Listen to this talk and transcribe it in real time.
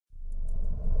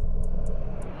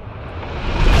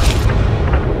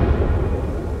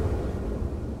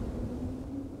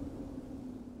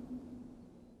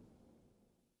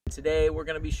Today we're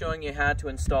going to be showing you how to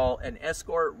install an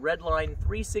Escort Redline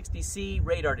 360C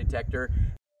radar detector.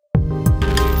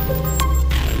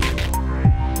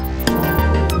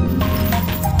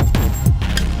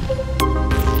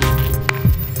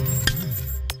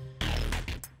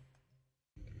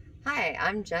 Hi,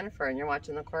 I'm Jennifer and you're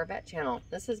watching the Corvette channel.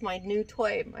 This is my new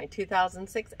toy, my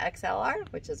 2006 XLR,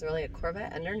 which is really a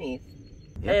Corvette underneath.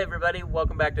 Hey everybody,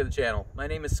 welcome back to the channel. My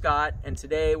name is Scott and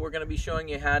today we're going to be showing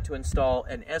you how to install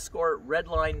an Escort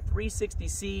Redline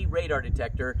 360C radar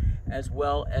detector as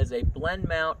well as a blend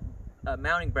mount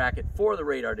mounting bracket for the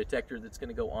radar detector that's going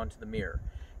to go onto the mirror.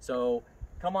 So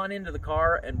come on into the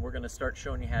car and we're going to start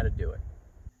showing you how to do it.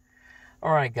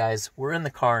 Alright guys, we're in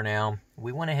the car now.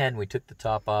 We went ahead and we took the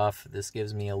top off. This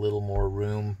gives me a little more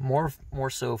room, more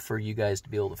so for you guys to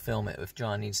be able to film it if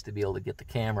John needs to be able to get the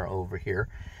camera over here.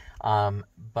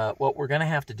 But what we're going to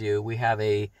have to do, we have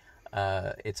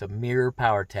it's a mirror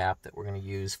power tap that we're going to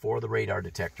use for the radar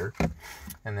detector.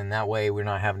 And then that way we're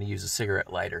not having to use a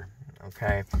cigarette lighter.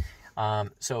 Okay.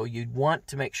 So you'd want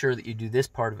to make sure that you do this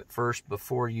part of it first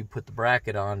before you put the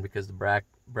bracket on, because the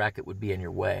bracket would be in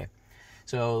your way.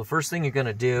 So the first thing you're going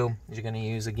to do is you're going to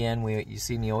use, again, you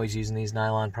see me always using these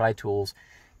nylon pry tools.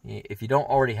 If you don't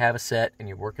already have a set and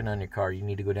you're working on your car, you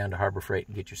need to go down to Harbor Freight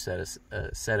and get your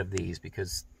set of these,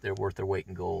 because they're worth their weight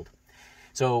in gold.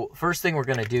 So first thing we're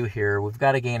going to do here, we've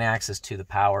got to gain access to the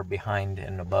power behind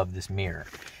and above this mirror.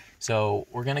 So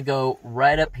we're going to go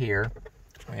right up here.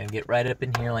 We're going to get right up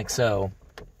in here like so.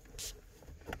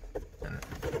 And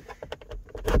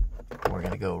we're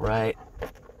going to go right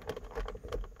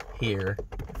here,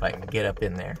 if I can get up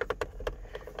in there.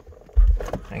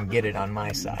 I can get it on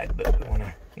my side, but we want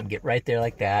to get right there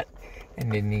like that,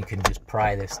 and then you can just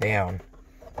pry this down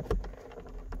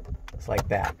just like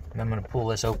that. And I'm going to pull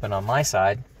this open on my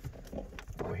side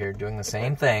over here, doing the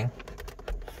same thing.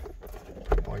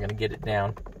 We're going to get it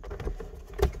down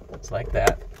just like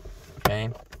that, okay?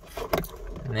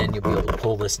 And then you'll be able to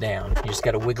pull this down. You just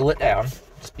got to wiggle it down.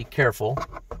 Just be careful,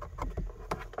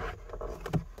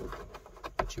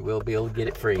 but you will be able to get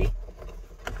it free.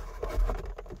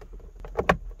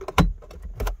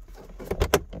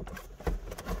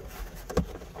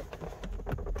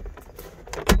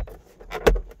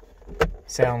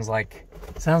 Sounds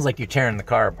like you're tearing the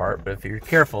car apart, but if you're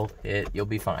careful, you'll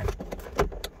be fine.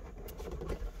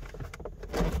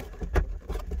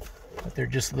 But they're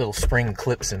just little spring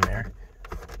clips in there.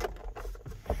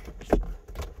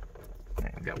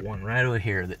 I've got one right over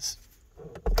here that's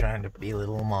trying to be a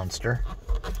little monster.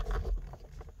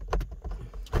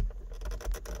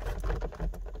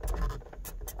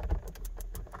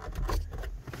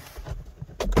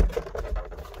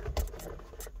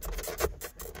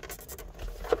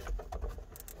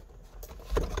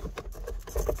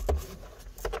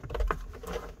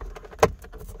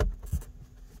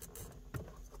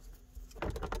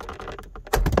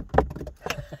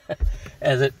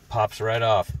 As it pops right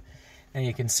off. And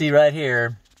you can see right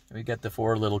here, we got the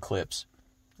 4 little clips.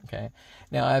 Okay.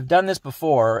 Now I've done this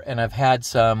before, and I've had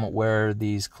some where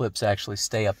these clips actually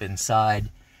stay up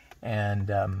inside, and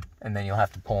then you'll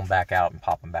have to pull them back out and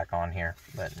pop them back on here,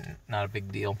 but not a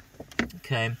big deal.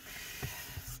 Okay.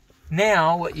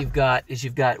 Now what you've got is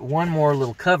you've got one more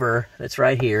little cover that's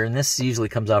right here, and this usually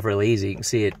comes off really easy. You can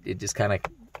see it just kind of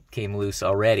came loose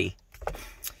already.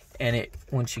 And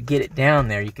once you get it down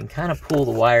there, you can kind of pull the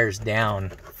wires down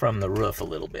from the roof a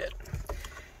little bit.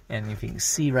 And if you can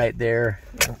see right there,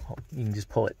 you can just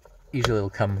pull it. Usually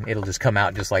it'll just come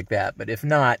out just like that. But if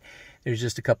not, there's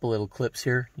just a couple little clips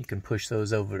here. You can push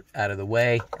those over out of the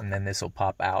way, and then this will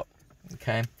pop out.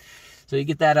 Okay, so you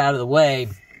get that out of the way,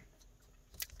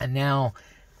 and now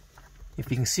if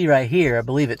you can see right here, I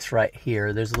believe it's right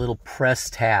here. There's a little press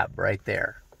tab right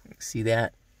there. See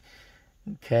that?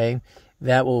 Okay.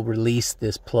 That will release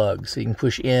this plug. So you can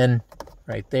push in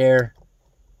right there.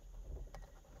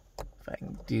 If I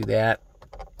can do that.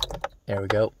 There we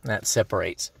go. That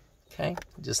separates. Okay,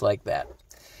 just like that.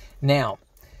 Now,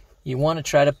 you want to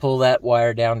try to pull that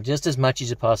wire down just as much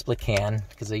as you possibly can,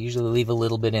 because I usually leave a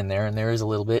little bit in there, and there is a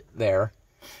little bit there.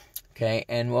 Okay,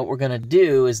 and what we're going to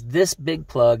do is this big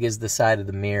plug is the side of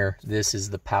the mirror. This is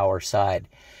the power side.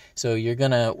 So we're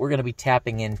going to be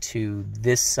tapping into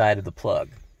this side of the plug.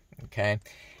 Okay,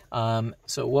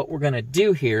 so what we're going to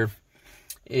do here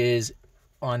is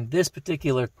on this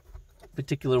particular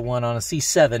one, on a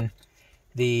C7,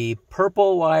 the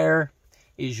purple wire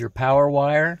is your power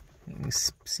wire. You can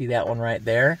see that one right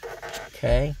there.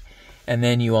 Okay, and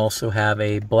then you also have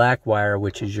a black wire,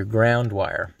 which is your ground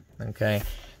wire. Okay,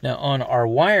 now on our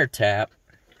wire tap,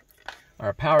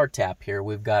 our power tap here,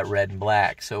 we've got red and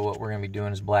black. So what we're going to be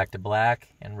doing is black to black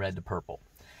and red to purple.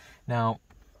 Now,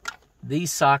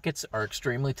 these sockets are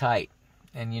extremely tight,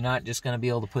 and you're not just going to be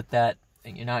able to put that,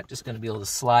 and you're not just going to be able to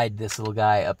slide this little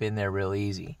guy up in there real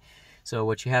easy. So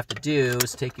what you have to do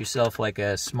is take yourself like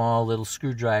a small little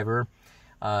screwdriver,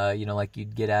 you know, like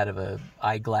you'd get out of a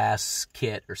eyeglass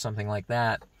kit or something like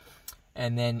that,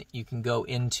 and then you can go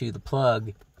into the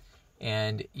plug,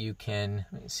 and you can,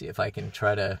 let me see if I can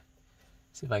try to,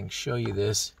 see if I can show you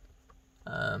this.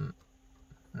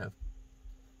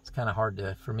 It's kind of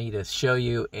hard for me to show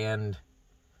you,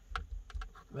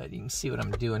 but you can see what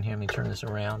I'm doing here. Let me turn this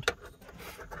around.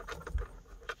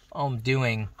 All I'm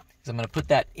doing is I'm going to put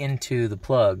that into the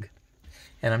plug,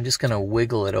 and I'm just going to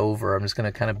wiggle it over. I'm just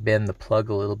going to kind of bend the plug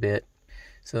a little bit,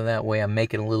 so that way I'm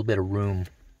making a little bit of room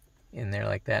in there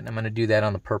like that. And I'm going to do that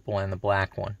on the purple and the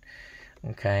black one.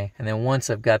 Okay, and then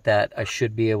once I've got that, I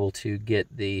should be able to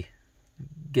get the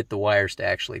wires to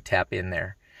actually tap in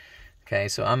there. Okay,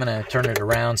 so I'm going to turn it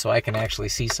around so I can actually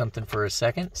see something for a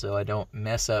second, so I don't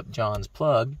mess up John's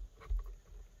plug.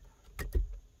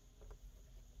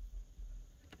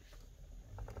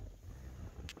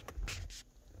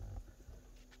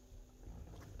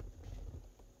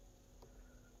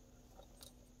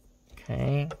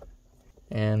 Okay,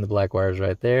 and the black wire's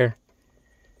right there.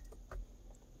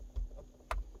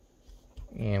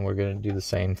 And we're going to do the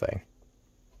same thing.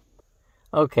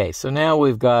 Okay, so now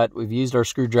we've used our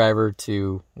screwdriver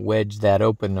to wedge that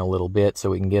open a little bit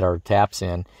so we can get our taps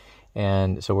in.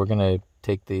 And so we're going to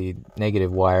take the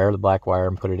negative wire, the black wire,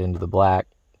 and put it into the black.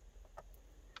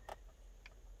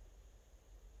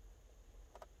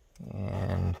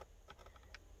 And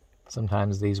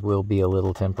sometimes these will be a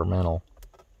little temperamental.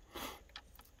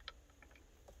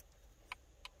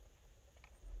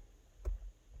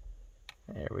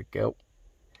 There we go.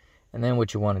 And then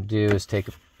what you want to do is take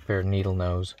a pair of needle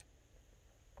nose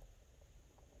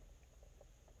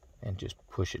and just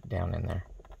push it down in there.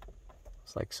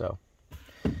 Just like so.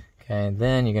 Okay, and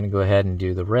then you're going to go ahead and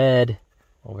do the red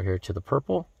over here to the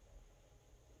purple.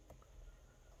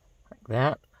 Like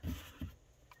that.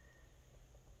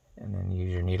 And then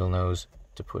use your needle nose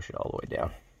to push it all the way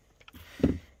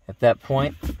down. At that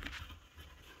point,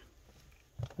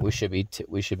 we should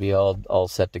be all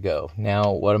set to go.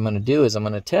 Now, what I'm going to do is I'm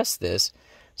going to test this.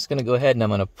 I'm just going to go ahead and I'm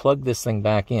going to plug this thing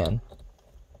back in.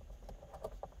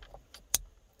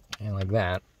 And like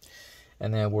that.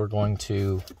 And then we're going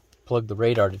to plug the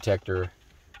radar detector,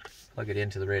 plug it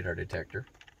into the radar detector.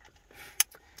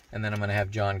 And then I'm going to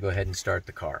have John go ahead and start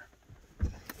the car.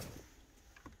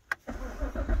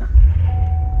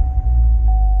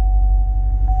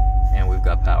 And we've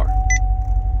got power.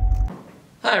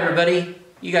 Hi everybody.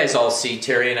 You guys all see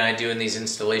Terry and I doing these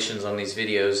installations on these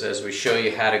videos as we show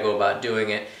you how to go about doing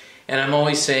it. And I'm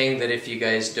always saying that if you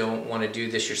guys don't want to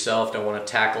do this yourself, don't want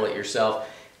to tackle it yourself,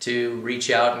 to reach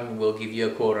out and we'll give you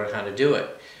a quote on how to do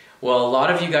it. Well, a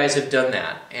lot of you guys have done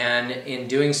that, and in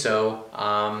doing so,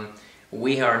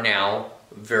 we are now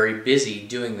very busy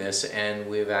doing this, and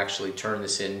we've actually turned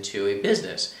this into a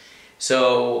business.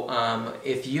 So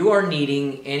if you are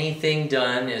needing anything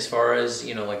done as far as,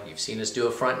 you know, like you've seen us do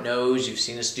a front nose, you've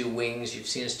seen us do wings, you've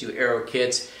seen us do aero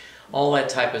kits, all that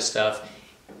type of stuff,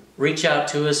 reach out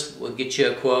to us. We'll get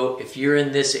you a quote. If you're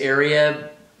in this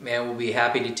area, man, we'll be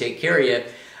happy to take care of you.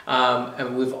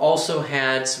 And we've also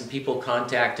had some people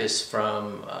contact us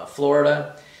from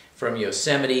Florida, from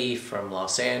Yosemite, from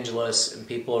Los Angeles, and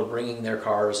people are bringing their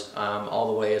cars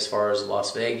all the way as far as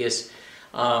Las Vegas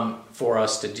for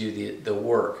us to do the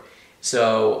work.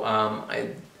 So I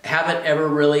haven't ever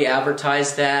really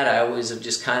advertised that. I always have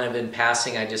just kind of in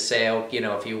passing, I just say, oh, you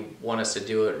know, if you want us to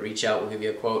do it, reach out, we'll give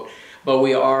you a quote. But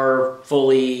we are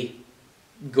fully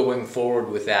going forward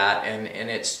with that, and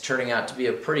it's turning out to be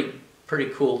a pretty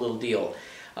cool little deal.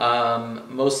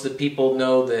 Most of the people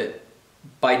know that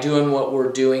by doing what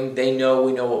we're doing, they know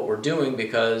we know what we're doing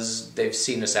because they've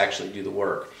seen us actually do the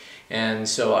work. And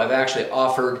so I've actually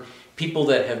offered people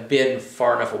that have been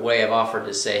far enough away, I've offered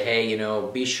to say, hey, you know,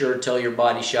 be sure to tell your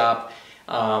body shop,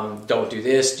 don't do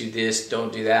this,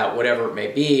 don't do that, whatever it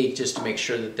may be, just to make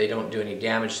sure that they don't do any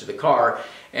damage to the car.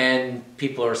 And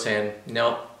people are saying,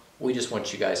 no, we just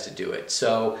want you guys to do it.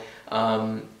 So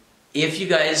if you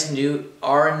guys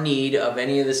are in need of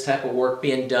any of this type of work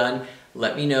being done,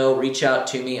 let me know, reach out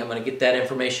to me. I'm going to get that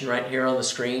information right here on the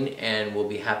screen, and we'll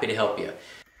be happy to help you.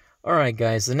 All right,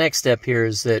 guys, the next step here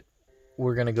is that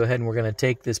we're going to go ahead and we're going to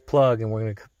take this plug and we're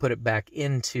going to put it back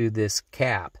into this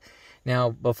cap. Now,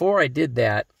 before I did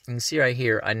that, you can see right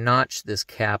here, I notched this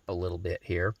cap a little bit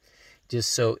here,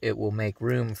 just so it will make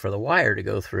room for the wire to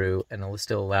go through, and it'll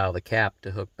still allow the cap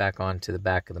to hook back onto the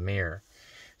back of the mirror.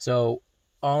 So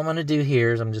all I'm going to do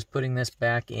here is I'm just putting this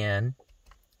back in,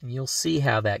 And you'll see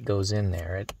how that goes in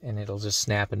there, and it'll just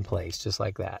snap in place, just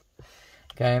like that.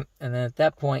 Okay, and then at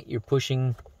that point, you're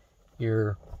pushing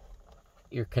your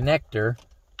connector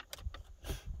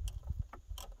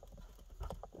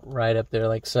right up there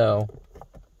like so.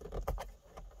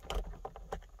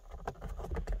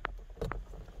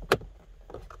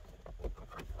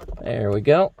 There we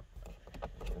go.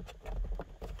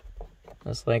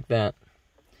 Just like that.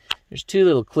 There's two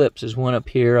little clips. There's one up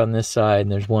here on this side,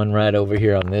 and there's one right over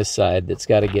here on this side that's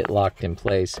got to get locked in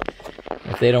place.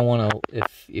 If they don't want to,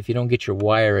 if you don't get your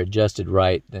wire adjusted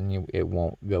right, then it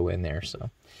won't go in there. So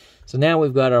now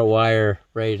we've got our wire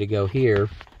ready to go here,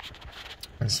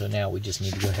 and so now we just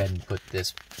need to go ahead and put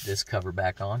this cover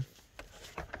back on.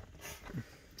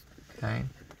 Okay,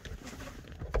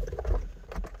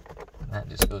 and that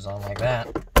just goes on like that.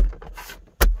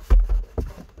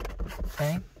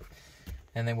 Okay.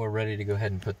 And then we're ready to go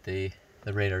ahead and put the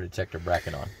radar detector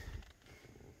bracket on.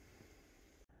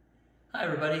 Hi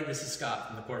everybody, this is Scott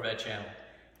from the Corvette channel.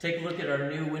 Take a look at our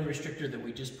new wind restrictor that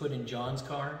we just put in John's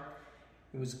car.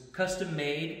 It was custom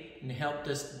made and helped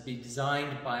us be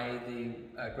designed by the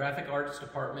graphic arts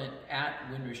department at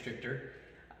Wind Restrictor.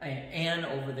 Anne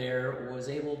over there was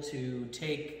able to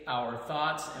take our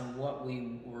thoughts and what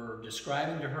we were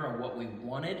describing to her and what we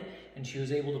wanted, and she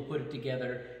was able to put it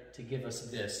together to give us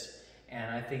this. And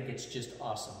I think it's just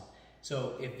awesome.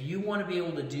 So if you want to be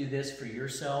able to do this for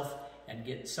yourself and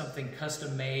get something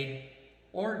custom made,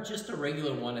 or just a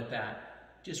regular one at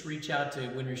that, just reach out to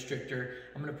Wind Restrictor.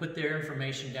 I'm going to put their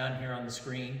information down here on the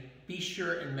screen. Be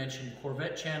sure and mention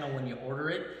Corvette channel when you order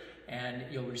it, and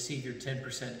you'll receive your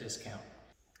 10% discount.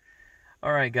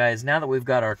 All right, guys, now that we've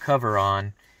got our cover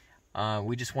on,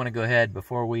 we just want to go ahead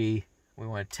before we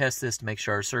want to test this to make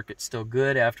sure our circuit's still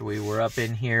good after we were up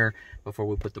in here before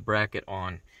we put the bracket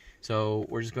on. So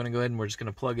we're just going to go ahead and we're just going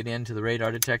to plug it into the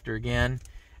radar detector again,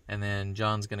 and then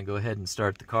John's going to go ahead and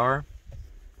start the car.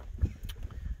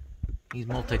 He's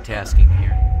multitasking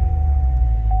here.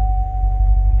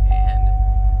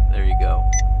 And there you go.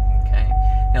 Okay.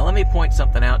 Now let me point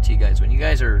something out to you guys. When you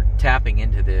guys are tapping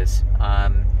into this,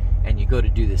 and you go to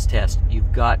do this test,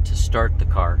 you've got to start the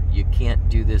car. You can't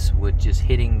do this with just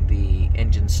hitting the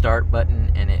engine start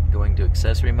button and it going to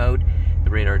accessory mode. The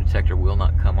radar detector will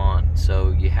not come on.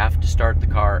 So you have to start the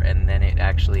car and then it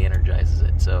actually energizes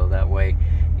it. So that way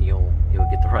you'll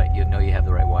get the right, you'll know you have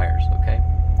the right wires, okay?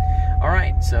 All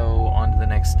right, so on to the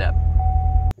next step.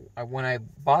 When I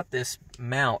bought this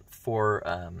mount for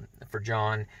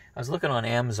John, I was looking on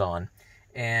Amazon,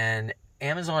 and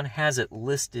Amazon has it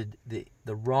listed, the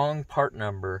wrong part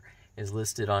number is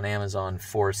listed on Amazon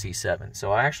for C7.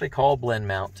 So I actually called Blend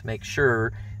Mount to make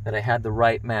sure that I had the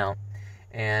right mount.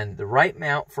 And the right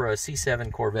mount for a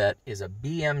C7 Corvette is a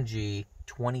BMG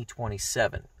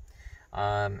 2027.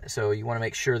 So you want to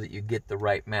make sure that you get the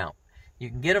right mount. You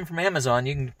can get them from Amazon.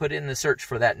 You can put in the search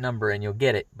for that number and you'll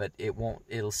get it, but it won't.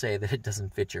 It'll say that it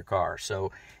doesn't fit your car.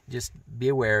 So just be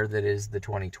aware that it is the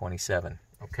 2027.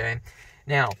 Okay.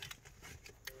 Now,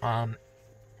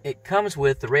 it comes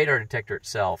with the radar detector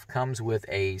itself. Comes with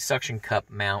a suction cup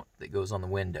mount that goes on the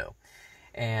window,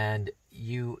 and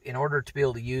in order to be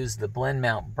able to use the blend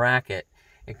mount bracket,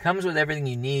 it comes with everything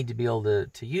you need to be able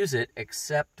to use it,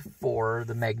 except for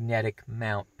the magnetic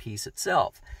mount piece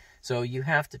itself. So you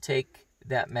have to take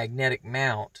that magnetic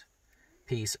mount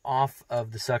piece off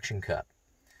of the suction cup.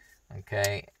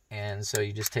 Okay, and so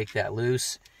you just take that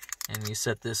loose and you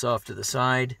set this off to the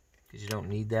side because you don't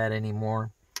need that anymore.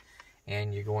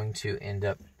 And you're going to end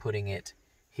up putting it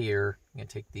here. You're going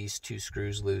to take these two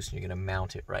screws loose and you're going to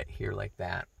mount it right here like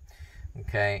that.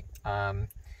 Okay.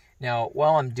 Now,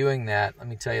 while I'm doing that, let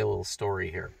me tell you a little story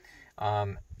here.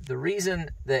 The reason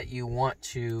that you want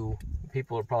to,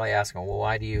 people are probably asking, well,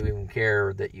 why do you even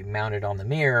care that you mount it on the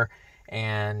mirror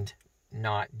and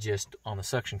not just on the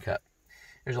suction cup?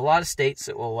 There's a lot of states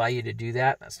that will allow you to do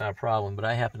that. That's not a problem, but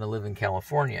I happen to live in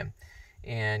California,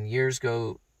 and years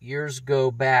go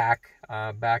back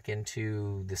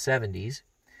into the 70s,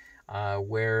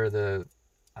 where the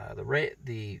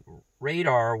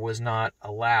radar was not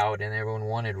allowed, and everyone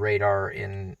wanted radar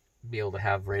and be able to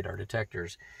have radar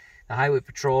detectors. The Highway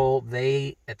Patrol,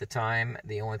 at the time,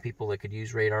 the only people that could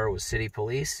use radar was city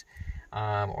police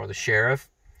or the sheriff,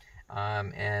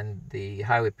 and the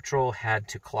Highway Patrol had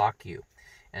to clock you,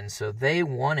 and so they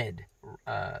wanted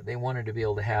to be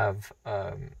able to have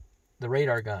the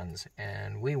radar guns,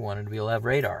 and we wanted to be able to have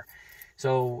radar.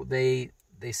 So they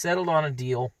settled on a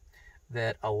deal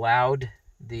that allowed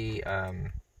the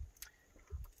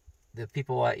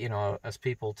people, us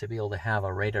people, to be able to have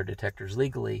our radar detectors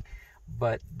legally,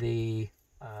 but the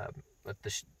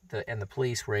and the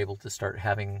police were able to start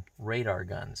having radar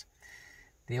guns.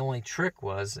 The only trick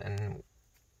was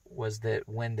that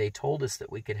when they told us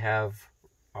that we could have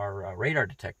our radar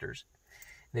detectors,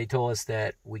 they told us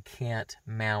that we can't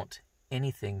mount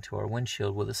anything to our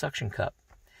windshield with a suction cup.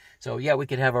 So yeah, we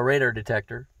could have a radar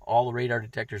detector. All the radar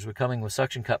detectors were coming with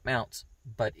suction cup mounts,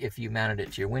 but if you mounted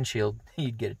it to your windshield,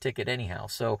 you'd get a ticket anyhow.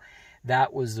 So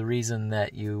that was the reason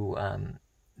that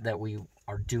that we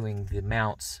are doing the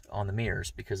mounts on the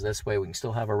mirrors, because this way we can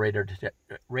still have a radar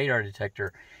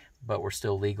detector, but we're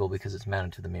still legal because it's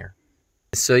mounted to the mirror.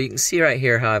 So you can see right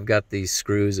here how I've got these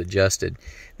screws adjusted.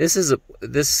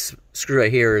 This screw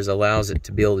right here allows it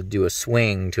to be able to do a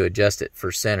swing to adjust it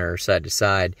for center, side to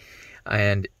side,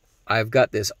 and I've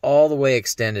got this all the way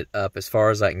extended up as far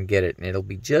as I can get it, and it'll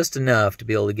be just enough to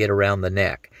be able to get around the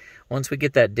neck. Once we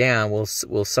get that down, we'll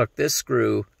suck this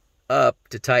screw up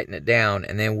to tighten it down,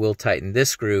 and then we'll tighten this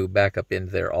screw back up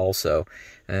into there also,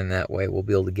 and then that way we'll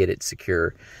be able to get it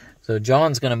secure. So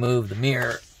John's going to move the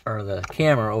mirror, or the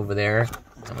camera, over there.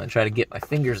 I'm going to try to get my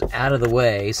fingers out of the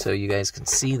way so you guys can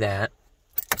see that.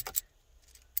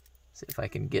 See if I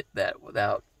can get that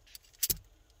without,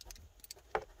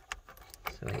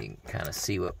 so you can kind of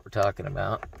see what we're talking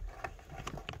about.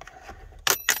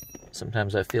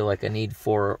 Sometimes I feel like I need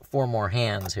four more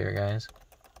hands here, guys.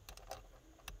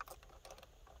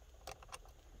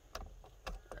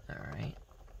 All right.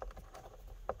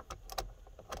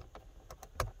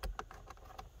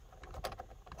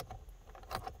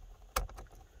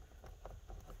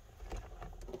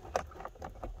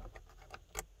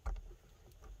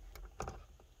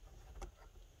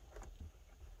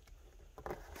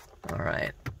 All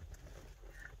right.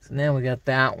 So now we got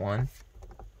that one.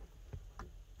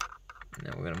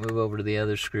 Now we're going to move over to the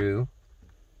other screw.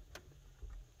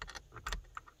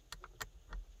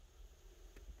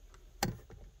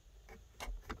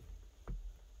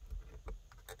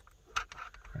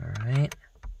 All right.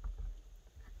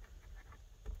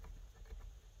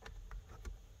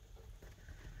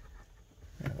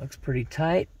 That looks pretty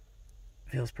tight.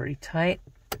 Feels pretty tight.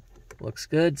 Looks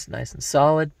good. It's nice and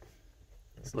solid.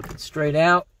 It's looking straight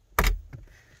out.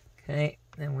 Okay,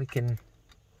 then we can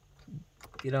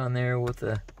get on there with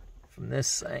from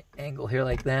this angle here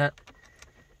like that.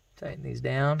 Tighten these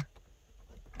down.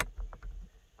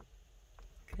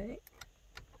 Okay.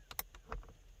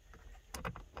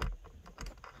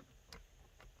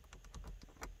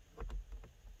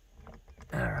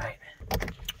 All right.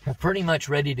 We're pretty much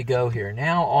ready to go here.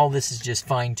 Now all this is just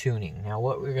fine tuning. Now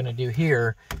what we're going to do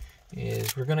here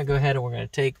is we're going to go ahead and we're going to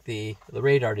take the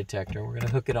radar detector. We're going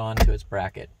to hook it onto its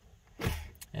bracket.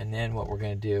 And then what we're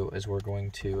going to do is we're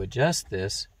going to adjust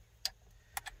this.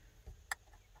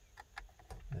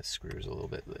 This screws a little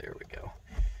bit. There we go.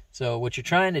 So what you're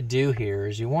trying to do here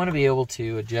is you want to be able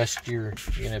to adjust you're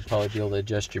going to probably be able to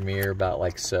adjust your mirror about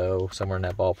like so, somewhere in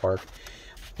that ballpark.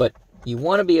 But you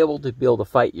want to be able to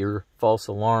fight your false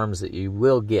alarms that you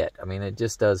will get. I mean, it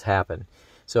just does happen.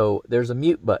 So there's a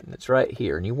mute button that's right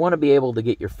here, and you want to be able to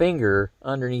get your finger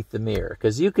underneath the mirror,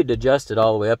 because you could adjust it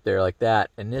all the way up there like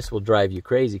that, and this will drive you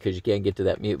crazy because you can't get to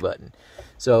that mute button.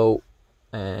 So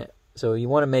you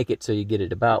want to make it so you get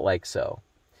it about like so.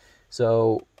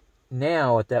 So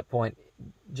now at that point,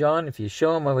 John, if you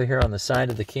show them over here on the side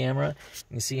of the camera,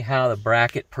 you can see how the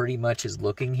bracket pretty much is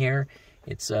looking here.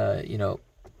 It's you know,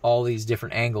 all these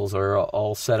different angles are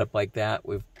all set up like that.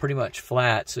 We're pretty much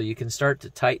flat, so you can start to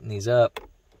tighten these up.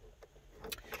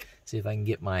 See if I can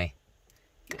get my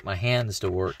hands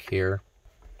to work here.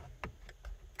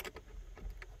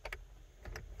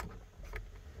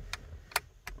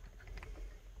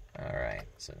 All right,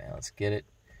 so now let's get it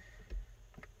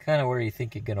kind of where you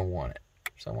think you're going to want it.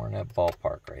 Somewhere in that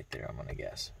ballpark right there, I'm going to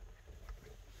guess.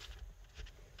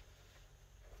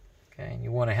 Okay, and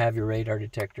you want to have your radar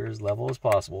detector as level as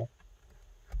possible.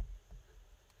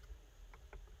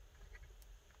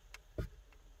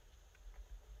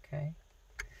 Okay,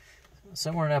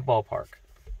 somewhere in that ballpark.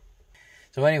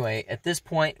 So anyway, at this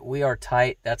point, we are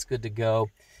tight. That's good to go.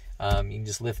 You can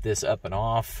just lift this up and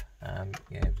off.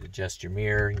 You have to adjust your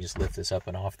mirror. You can just lift this up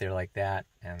and off there like that,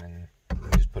 and then you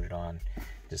just put it on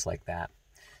just like that.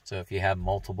 So if you have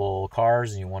multiple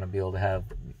cars and you want to be able to have,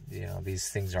 you know, these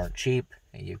things aren't cheap,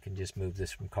 you can just move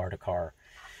this from car to car.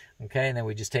 Okay, and then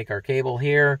we just take our cable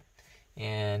here,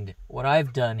 and what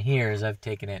I've done here is I've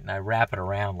taken it and I wrap it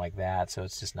around like that, so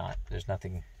it's just not, there's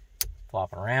nothing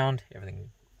flopping around.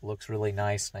 Everything looks really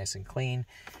nice and clean,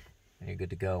 and you're good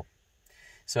to go.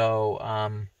 So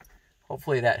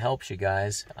hopefully that helps you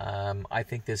guys. I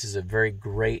think this is a very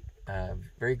great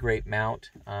mount.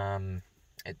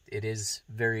 It is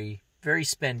very very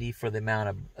spendy for the amount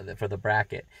of for the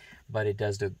bracket, but it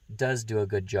does do a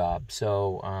good job.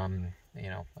 So you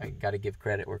know, I got to give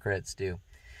credit where credit's due.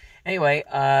 Anyway,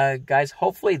 guys,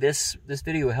 hopefully this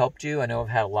video helped you. I know I've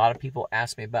had a lot of people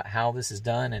ask me about how this is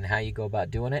done and how you go about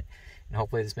doing it, and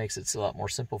hopefully this makes it a lot more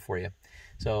simple for you.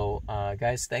 So,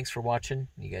 guys, thanks for watching.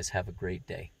 You guys have a great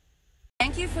day.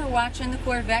 Thank you for watching the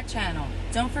Corvette channel.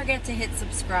 Don't forget to hit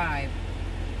subscribe.